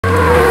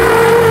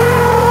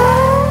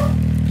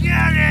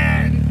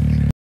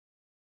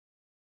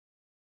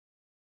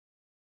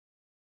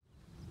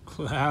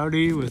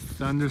Cloudy with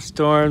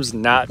thunderstorms,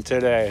 not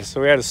today.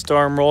 So we had a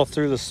storm roll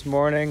through this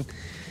morning.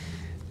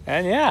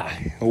 And yeah,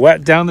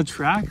 wet down the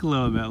track a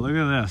little bit. Look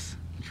at this.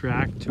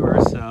 Track to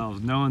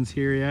ourselves. No one's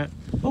here yet.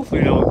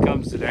 Hopefully no one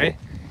comes today.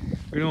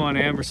 We don't want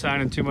Amber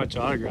signing too much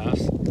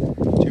autographs.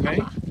 Too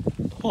many? Is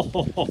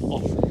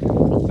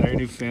that your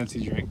new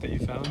fancy drink that you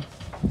found?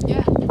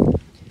 Yeah.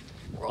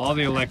 All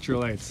the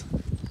electrolytes.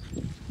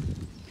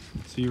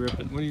 So you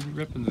ripping, what are you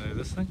ripping today?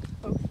 This thing?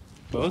 Both.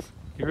 Both?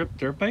 You ripped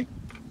dirt bike?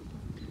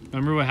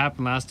 Remember what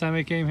happened last time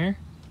I came here?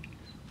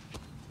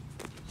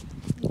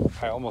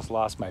 I almost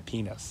lost my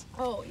penis.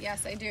 Oh,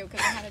 yes, I do, because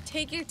I had to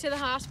take you to the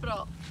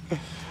hospital.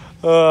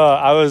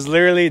 I was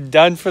literally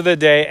done for the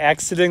day,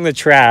 exiting the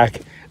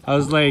track. I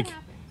was like,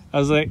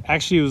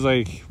 actually it was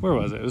like, where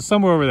was it? It was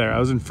somewhere over there. I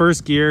was in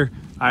first gear,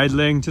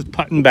 idling, just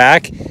putting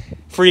back.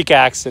 Freak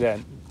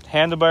accident.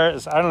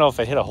 Handlebars, I don't know if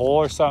I hit a hole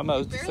or something. I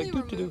was just Barely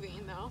like, were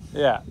moving, though.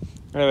 Yeah.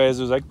 Anyways,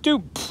 it was like,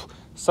 doop.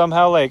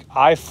 Somehow, like,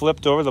 I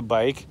flipped over the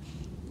bike.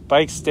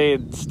 Bike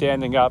stayed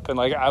standing up, and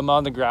like I'm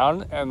on the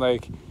ground, and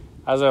like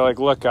as I like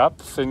look up,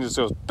 the thing just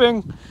goes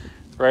bing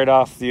right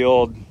off the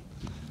old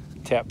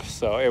tip.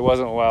 So it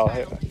wasn't well.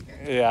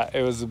 Yeah,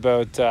 it was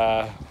about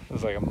it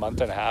was like a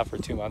month and a half or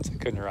 2 months I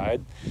couldn't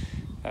ride,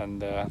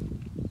 and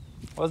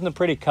wasn't a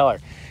pretty color.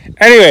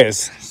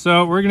 Anyways,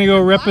 so we're gonna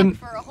go ripping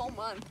for a whole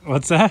month.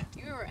 What's that?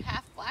 You were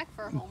half black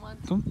for a whole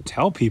month. Don't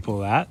tell people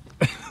that.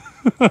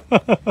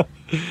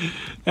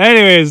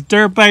 Anyways,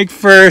 dirt bike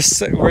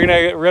first. We're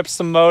gonna rip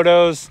some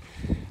motos.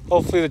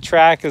 Hopefully the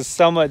track is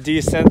somewhat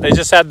decent. They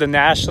just had the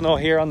national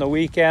here on the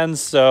weekends,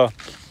 so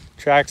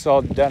track's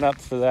all done up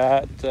for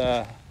that.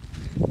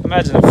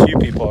 Imagine a few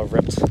people have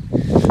ripped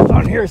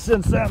on here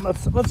since then.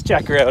 Let's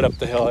check her out up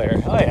the hill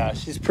here. Oh yeah,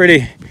 she's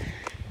pretty.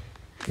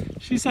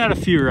 She's had a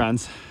few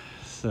runs.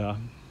 So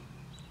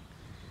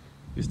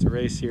used to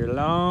race here a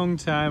long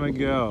time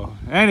ago.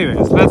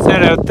 Anyways, let's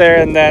head out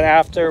there, and then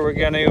after we're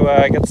gonna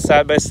get the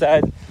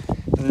side-by-side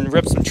and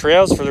rip some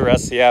trails for the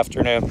rest of the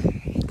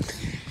afternoon.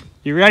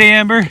 You ready,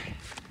 Amber?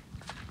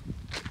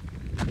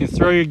 You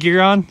throw your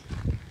gear on?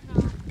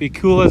 No. Be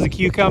cool as a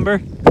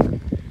cucumber?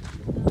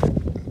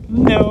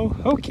 No.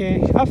 Okay,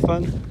 have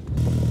fun.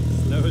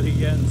 Slowly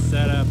getting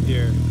set up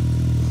here.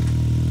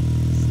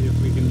 See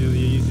if we can do the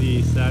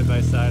easy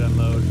side-by-side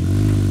unload.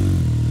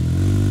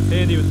 It's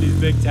handy with these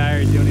big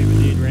tires, you don't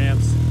even need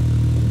ramps. Is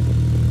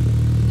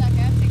that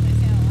good? Take my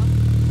saddle off.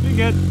 You're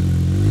good.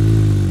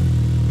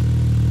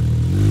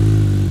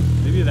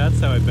 Maybe that's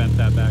how I bent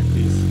that back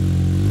piece.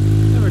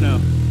 Never know.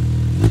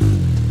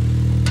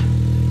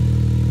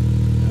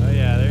 Oh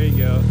yeah, there you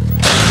go.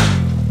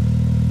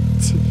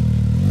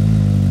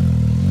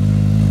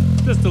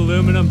 Just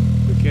aluminum,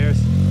 who cares?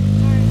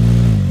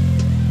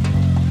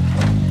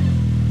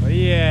 Oh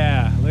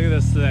yeah, look at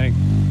this thing.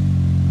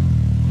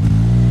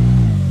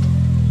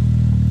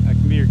 That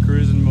can be your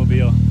cruising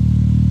mobile.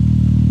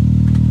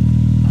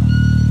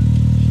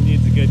 She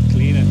needs a good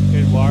cleaning,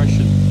 good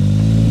washing.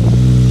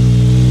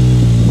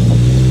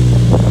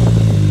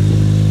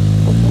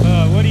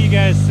 What do you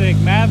guys think?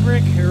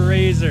 Maverick or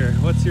Razor?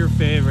 What's your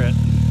favorite?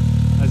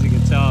 As you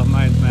can tell,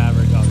 mine's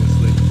Maverick,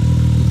 obviously.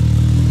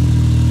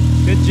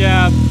 Good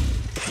job.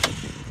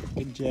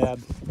 Good job.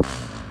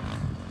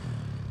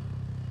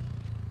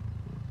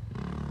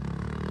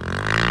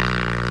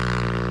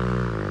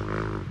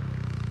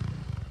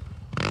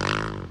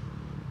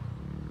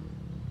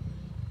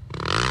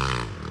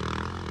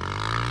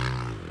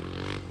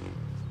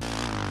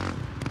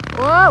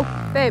 Whoa!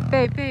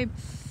 Babe.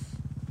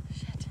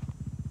 Shit.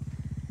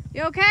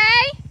 You okay?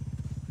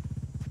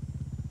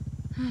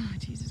 Oh,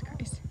 Jesus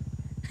Christ.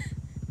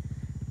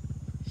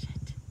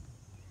 Shit.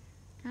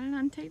 Got it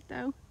on tape,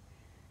 though.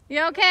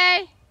 You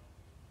okay?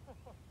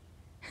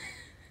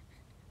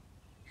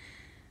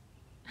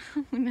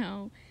 Oh,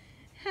 no.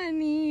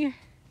 Honey.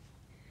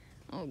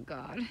 Oh,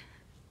 God.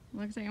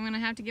 Looks like I'm going to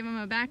have to give him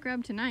a back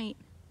rub tonight.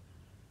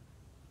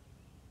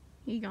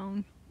 He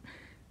gone.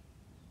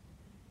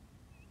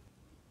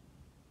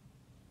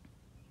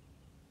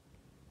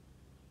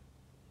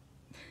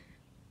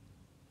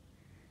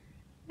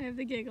 I have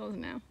the giggles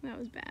now. That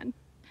was bad.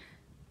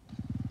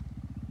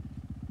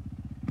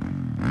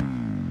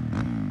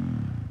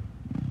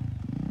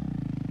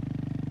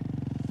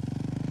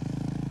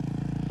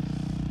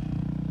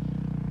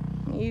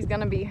 He's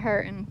gonna be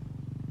hurting.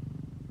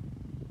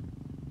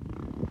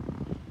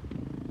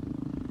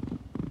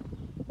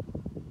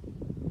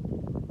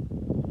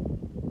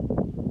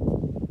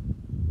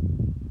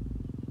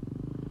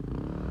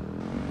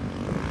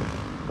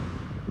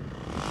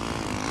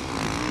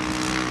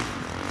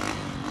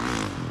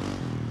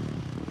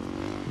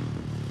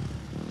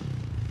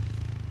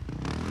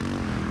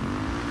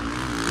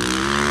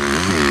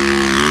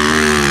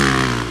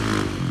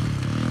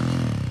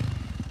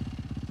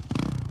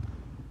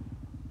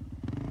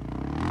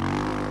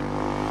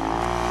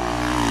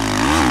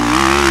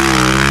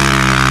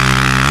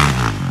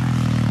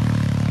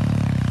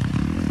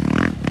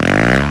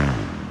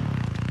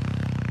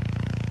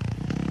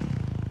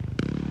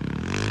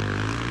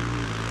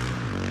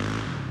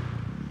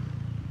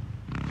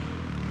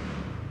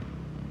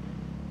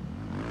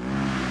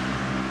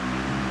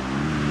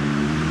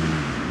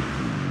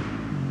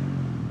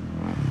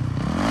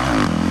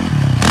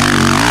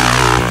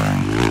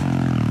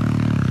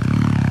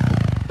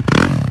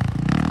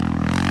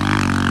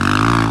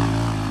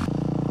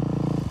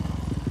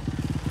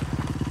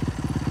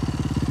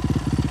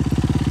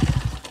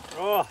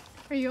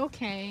 you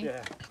okay?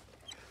 Yeah.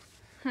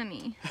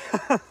 Honey.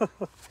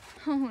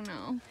 Oh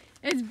no.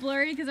 It's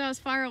blurry because I was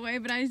far away,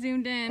 but I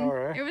zoomed in. All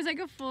right. It was like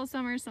a full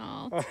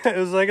somersault. It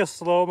was like a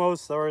slow-mo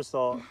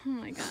somersault. Oh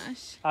my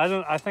gosh.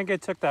 I think I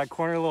took that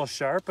corner a little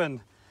sharp,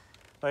 and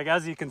like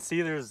as you can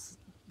see,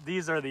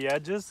 these are the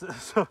edges.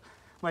 So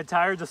my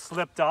tire just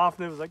slipped off,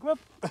 and it was like whoop.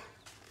 It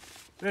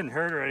didn't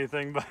hurt or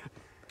anything, but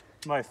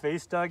my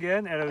face dug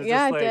in, and it was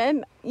just like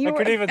it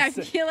did. I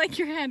see. feel like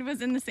your head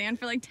was in the sand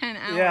for like 10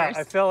 hours. Yeah,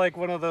 I felt like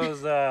one of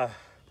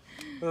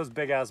those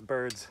big ass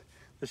birds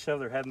that shove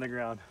their head in the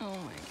ground. Oh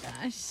my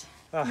gosh.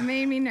 You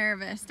made me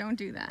nervous. Don't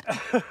do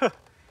that.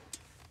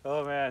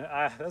 Oh man,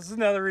 this is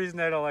another reason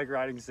I don't like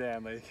riding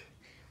sand.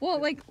 Well,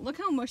 like, look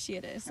how mushy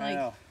it is. I Like,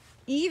 know.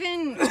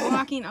 even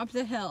walking up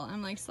the hill,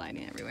 I'm like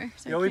sliding everywhere.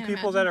 So The only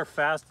people that are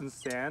fast in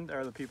sand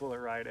are the people that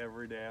ride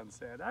every day on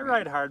sand. I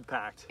ride hard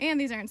packed. And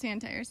these aren't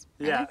sand tires.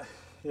 Yeah,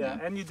 yeah,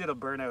 and you did a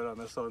burnout on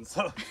this one,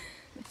 so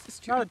This is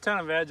true. not a ton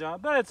of edge on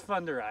it, but it's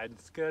fun to ride.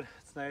 It's good.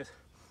 It's nice.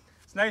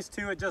 It's nice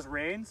too. It just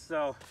rains,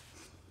 so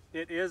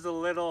it is a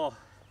little.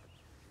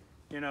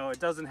 You know, it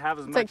doesn't have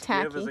as much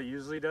give as it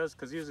usually does,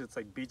 because usually it's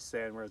like beach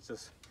sand where it's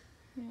just,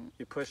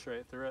 you push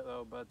right through it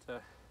though, but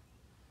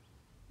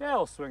yeah,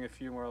 I'll swing a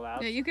few more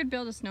laps. Yeah, you could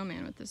build a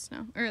snowman with this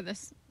snow, or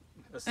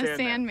A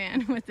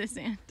sandman with the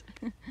sand.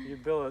 You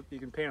build it, you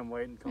can paint them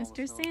white and call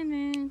Mr.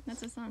 Sandman,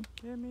 that's a song.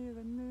 Give me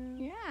the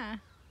news. Yeah.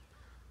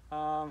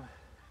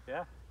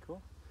 Yeah,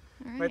 cool.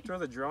 All right. Might throw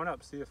the drone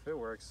up, see if it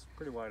works.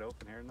 Pretty wide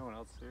open here, no one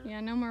else here. Yeah,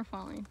 no more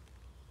falling.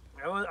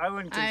 I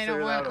wouldn't consider I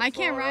don't want. that I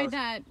can't ride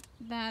that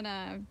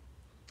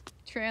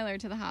trailer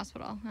to the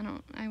hospital.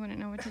 I wouldn't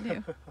know what to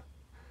do.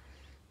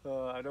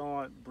 I don't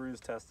want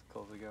bruised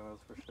testicles again,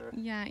 that's for sure.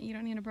 Yeah, you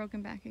don't need a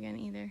broken back again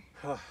either.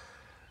 That's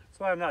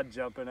why I'm not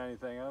jumping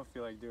anything. I don't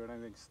feel like doing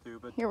anything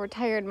stupid. You're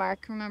retired,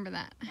 Mark. Remember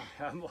that.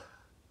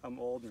 I'm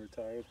old and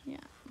retired. Yeah.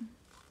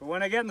 But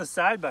when I get in the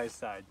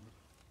side-by-side,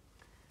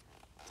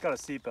 it's got a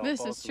seatbelt.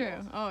 This is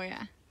true. Oh,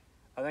 yeah.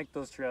 I think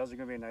those trails are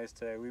going to be nice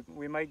today.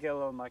 We might get a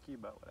little mucky,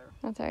 but whatever.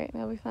 That's all right.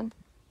 That'll be fun.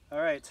 All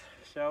right.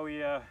 Shall we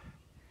got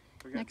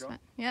Next drone? one.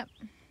 Yep.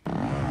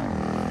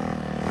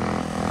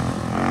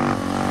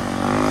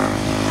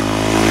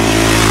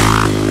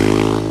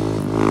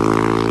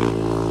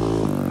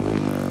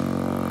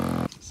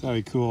 That's how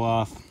you cool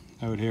off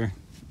out here.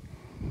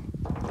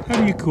 How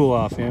do you cool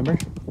off, Amber?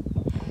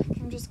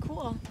 I'm just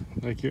cool.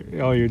 Like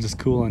you're just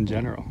cool in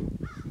general.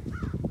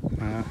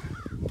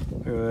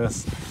 Look at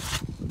this.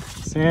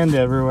 Sand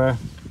everywhere.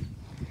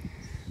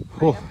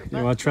 Oh,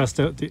 you want to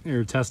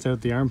test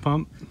out the arm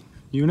pump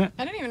unit?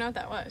 I didn't even know what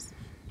that was.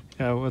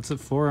 Yeah, what's it?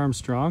 4-arm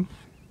strong?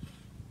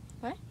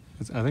 What?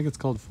 I think it's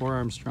called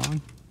 4-arm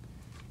strong.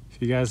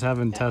 If you guys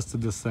haven't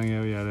tested this thing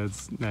out yet,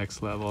 it's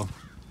next level.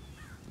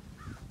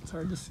 It's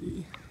hard to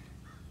see.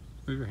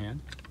 Move your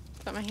hand.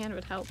 I thought my hand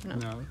would help.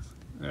 No.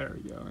 There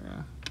we go.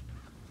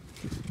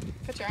 Yeah.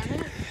 Put your arm in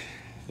it.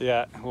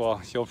 Yeah.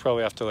 Well, you'll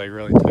probably have to like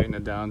really tighten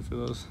it down for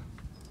those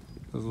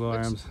low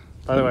arms.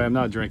 By the way, I'm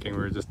not drinking.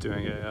 We're just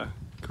doing a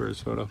cruise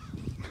photo.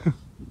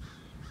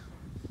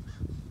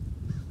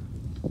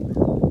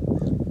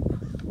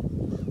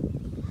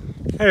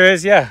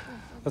 Anyways, yeah.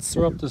 Let's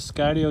throw up the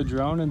Skydio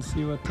drone and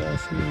see what we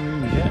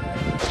can get.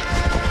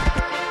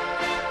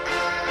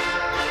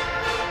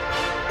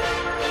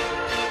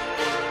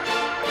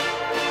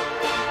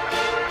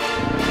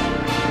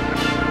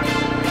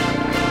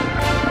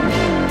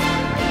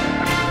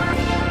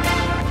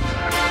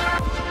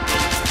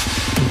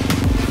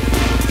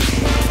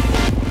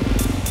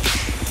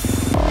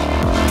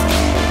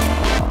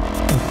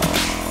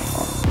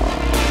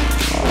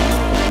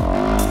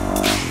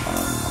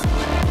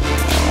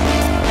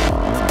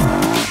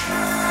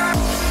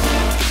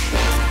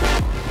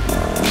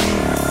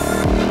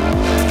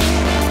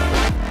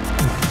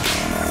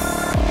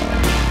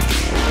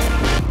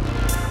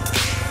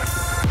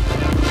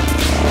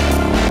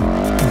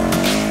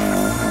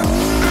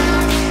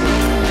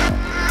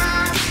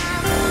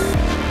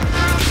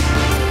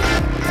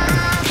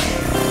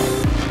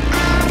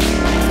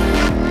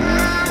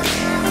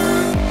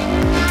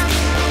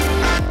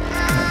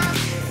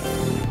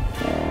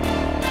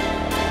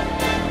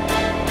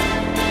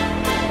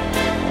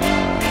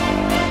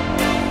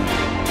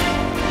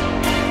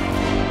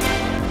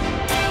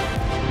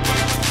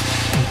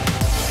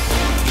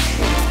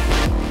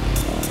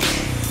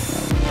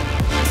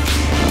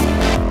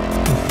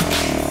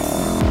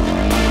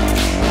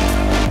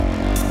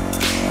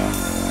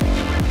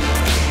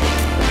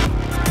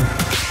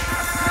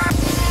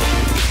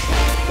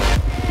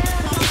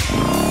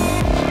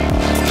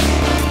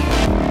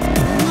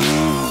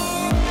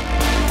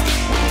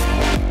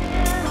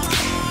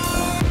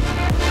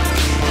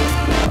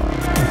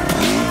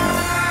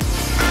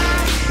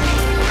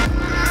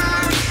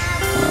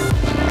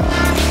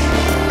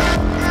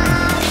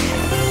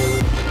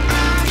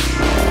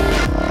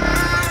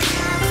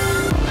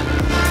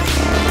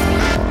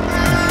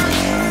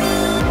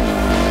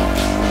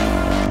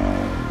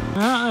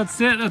 That's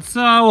it.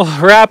 We'll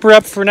wrap her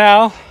up for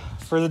now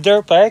for the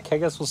dirt bike. I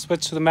guess we'll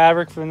switch to the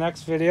Maverick for the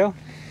next video.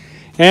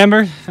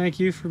 Amber, thank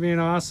you for being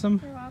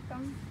awesome. You're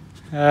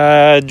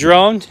welcome.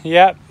 Drone,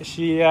 yeah,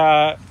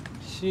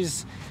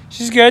 she's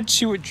good.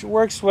 She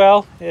works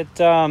well. It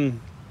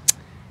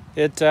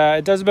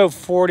does about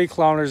 40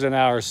 kilometers an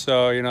hour.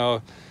 So, you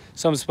know,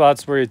 some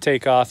spots where you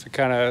take off, it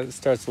kind of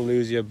starts to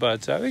lose you.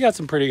 But we got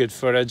some pretty good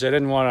footage. I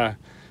didn't want to,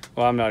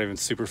 well, I'm not even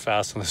super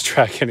fast on this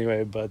track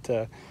anyway, but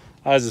I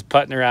was just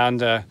putting around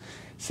to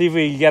see if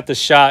we could get the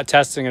shot,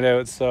 testing it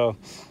out. So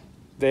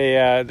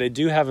they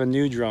do have a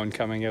new drone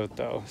coming out,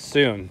 though,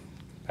 soon.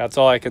 That's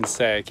all I can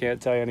say. I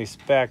can't tell you any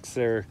specs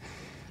or...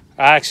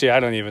 Actually, I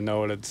don't even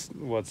know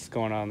what's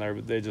going on there,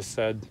 but they just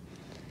said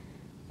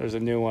there's a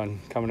new one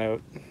coming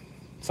out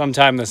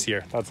sometime this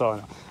year. That's all I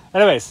know.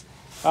 Anyways,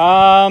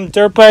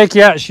 dirt bike,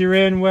 yeah, she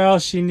ran well.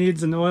 She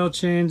needs an oil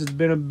change. It's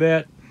been a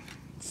bit.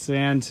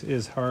 Sand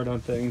is hard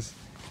on things.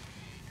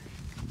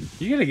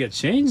 You gotta get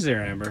changed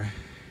there, Amber.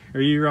 Or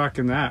are you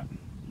rocking that?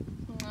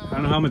 No. I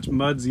don't know how much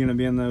mud's gonna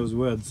be in those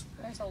woods.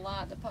 There's a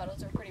lot. The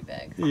puddles are pretty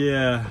big.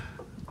 Yeah.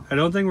 I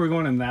don't think we're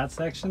going in that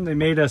section. They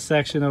made a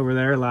section over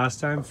there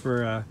last time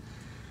for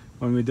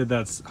when we did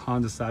that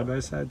Honda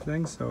side-by-side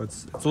thing. So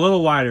it's a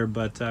little wider,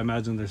 but I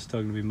imagine there's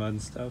still going to be mud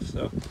and stuff.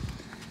 So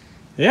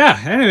yeah,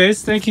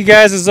 anyways, thank you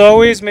guys as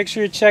always. Make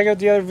sure you check out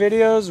the other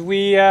videos.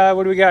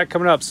 What do we got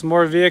coming up? Some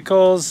more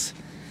vehicles.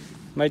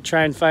 Might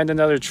try and find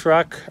another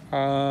truck. We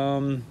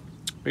got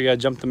to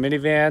jump the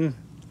minivan.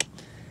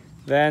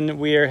 Then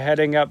we are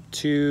heading up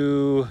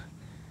to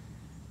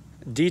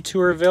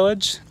Detour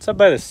Village. It's up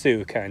by the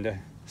Sioux, kind of.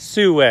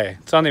 Sioux Way.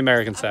 It's on the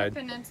American side.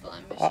 Peninsula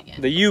in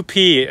Michigan. The UP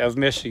of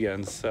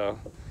Michigan. So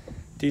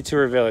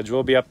Detour Village.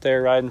 We'll be up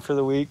there riding for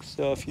the week.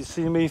 So if you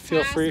see me,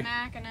 feel free.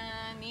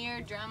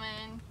 Near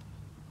Drummond.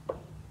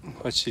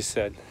 What she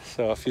said.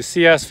 So if you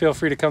see us, feel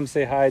free to come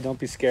say hi. Don't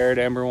be scared.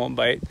 Amber won't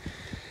bite.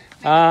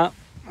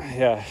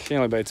 Yeah, she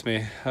only bites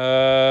me.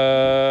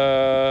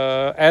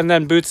 And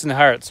then Boots and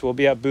Hearts. We'll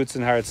be at Boots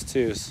and Hearts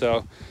too.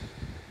 So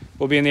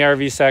we'll be in the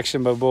RV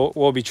section, but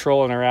we'll be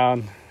trolling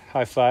around,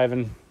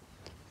 high-fiving,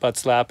 butt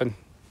slapping,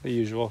 the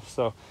usual.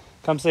 So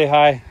come say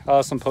hi. I'll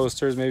have some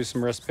posters, maybe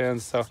some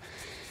wristbands. So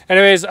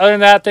anyways, other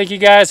than that, thank you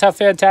guys. Have a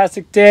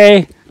fantastic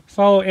day.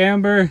 Follow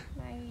Amber.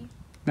 Bye.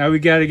 Now we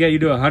got to get you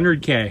to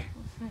 100K.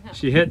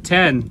 She hit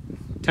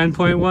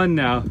 10.1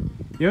 now.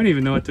 You don't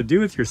even know what to do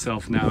with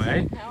yourself now,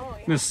 eh? Oh,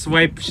 yeah. The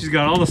swipe, she's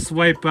got all the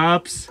swipe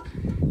ups.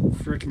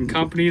 Freaking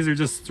companies are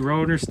just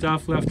throwing her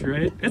stuff left and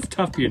right. It's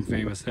tough being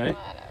famous, eh?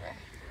 Whatever.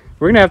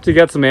 We're gonna have to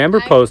get some Amber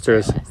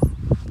posters.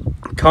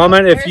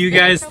 Comment if you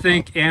guys Where's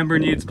think Amber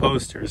needs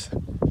posters.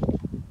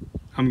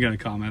 I'm gonna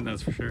comment,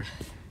 that's for sure.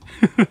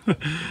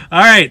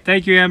 All right,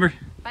 thank you, Amber.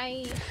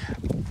 Bye.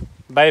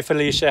 Bye,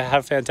 Felicia.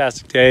 Have a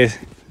fantastic day.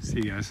 See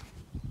you guys.